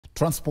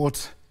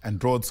Transport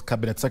and Roads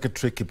Cabinet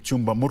Secretary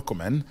Kipchumba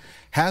Murkomen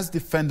has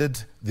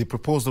defended the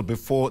proposal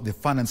before the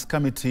Finance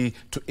Committee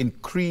to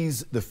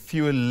increase the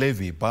fuel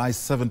levy by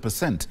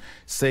 7%,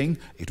 saying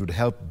it would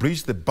help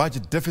bridge the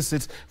budget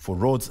deficit for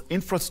roads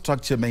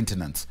infrastructure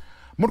maintenance.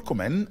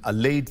 Murkomen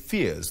allayed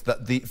fears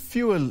that the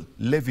fuel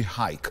levy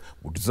hike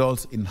would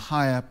result in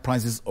higher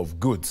prices of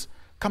goods.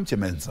 Kamche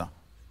Menza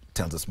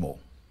tells us more.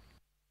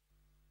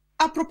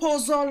 A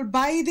proposal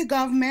by the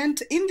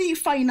government in the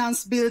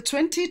Finance Bill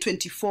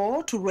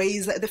 2024 to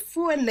raise the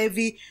fuel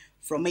levy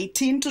from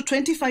 18 to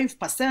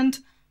 25%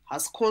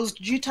 has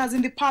caused jitters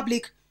in the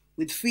public,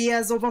 with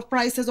fears over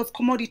prices of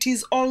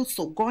commodities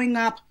also going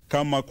up.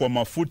 Kama kwa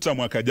mafuta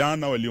mwaka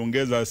jana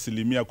waliongeza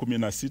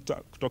 16%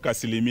 kutoka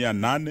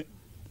 8%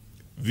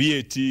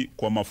 VAT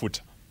kwa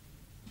mafuta.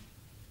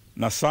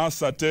 Na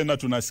sasa tena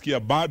tunasikia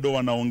bado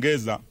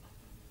wanaongeza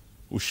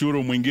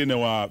ushuru mwingine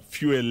wa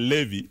fuel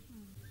levy.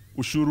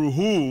 Ushuru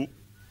huu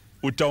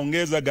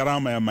utaongeza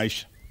gharama ya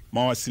maisha,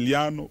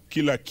 mawasiliano,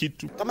 kila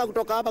kitu. Kama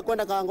kutoka hapa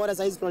kwenda Kawangware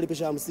saizi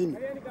tunalipisha 50.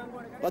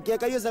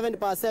 Wakiweka hiyo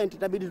 7%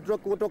 itabidi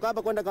kutoka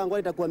hapa kwenda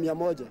Kawangware itakuwa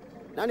 100.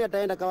 Nani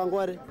ataenda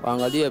Kawangware?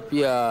 Waangalie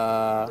pia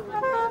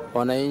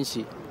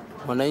wananchi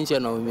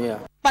wanaumia.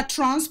 But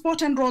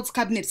Transport and Roads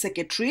Cabinet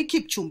Secretary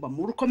Kipchumba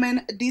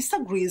Murkomen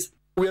disagrees.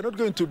 We are not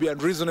going to be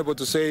unreasonable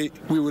to say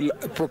we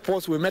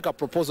make a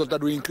proposal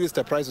that will increase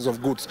the prices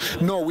of goods.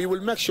 No, we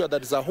will make sure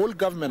that the whole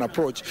government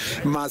approach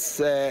must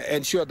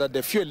ensure that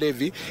the fuel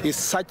levy is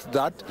such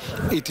that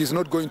it is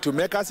not going to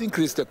make us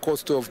increase the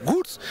cost of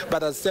goods,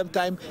 but at the same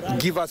time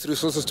give us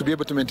resources to be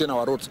able to maintain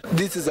our roads.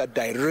 This is a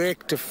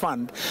direct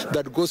fund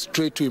that goes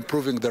straight to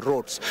improving the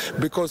roads.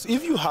 Because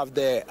if you have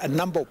the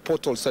number of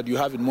potholes that you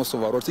have in most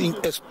of our roads,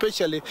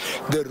 especially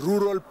the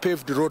rural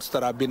paved roads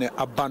that have been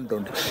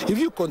abandoned, if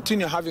you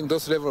continue having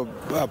those level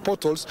of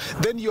potholes,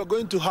 then you're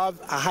going to have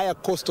a higher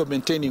cost of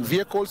maintaining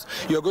vehicles.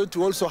 You're going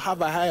to also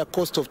have a higher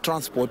cost of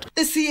transport.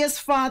 The CS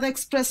further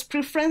expressed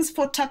preference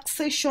for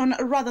taxation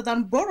rather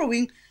than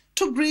borrowing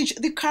to bridge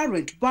the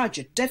current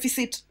budget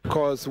deficit.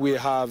 Because we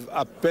have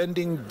a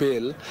pending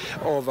bill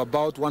of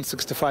about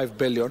 165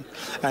 billion,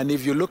 and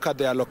if you look at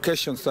the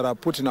allocations that are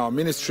put in our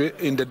ministry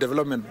in the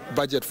development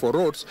budget for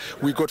roads,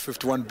 we got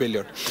 51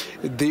 billion.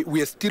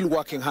 We are still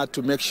working hard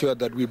to make sure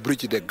that we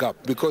bridge the gap,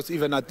 because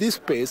even at this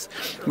pace,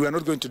 we are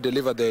not going to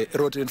deliver the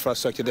road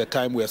infrastructure the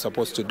time we are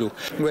supposed to do.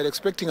 We are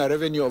expecting a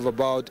revenue of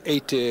about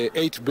 8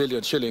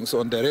 billion shillings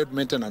on the road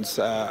maintenance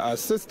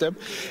system,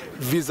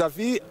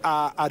 vis-a-vis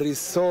a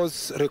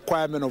resource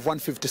requirement of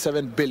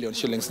 157 billion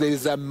shillings. There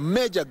is a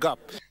major gap.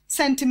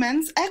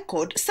 Sentiments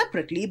echoed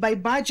separately by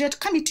Budget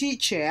Committee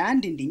Chair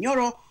Ndindi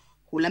Nyoro,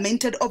 who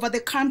lamented over the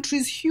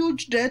country's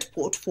huge debt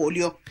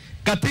portfolio.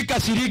 Katika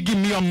shilingi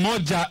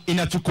 100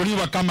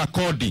 inachukuliwa kama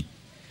kodi.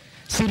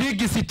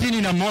 Shilingi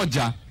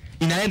 61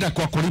 inaenda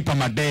kwa kulipa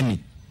madeni.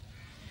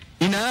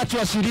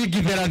 Inaachwa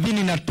shilingi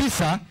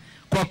 39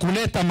 kwa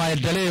kuleta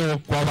maendeleo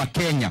kwa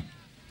Wakenya.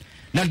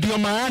 Na ndio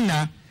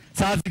maana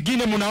saa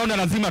zingine mnaona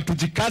lazima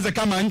tujikaze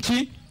kama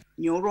nchi.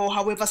 Nyoro,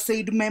 however,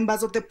 said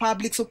members of the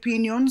public's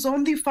opinions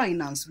on the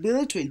Finance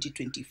Bill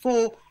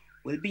 2024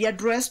 will be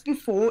addressed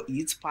before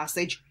its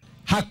passage.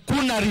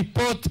 Hakuna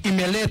report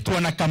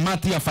imeletwa na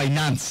kamati ya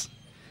finance.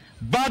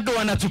 Bado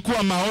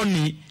wanachukua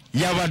maoni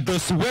ya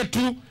wadosi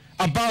wetu,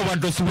 ambao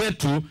wadosi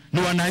wetu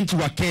ni wananchi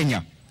wa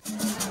Kenya.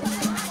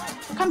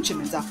 Kamche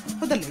Menza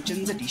for the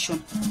Legends Edition.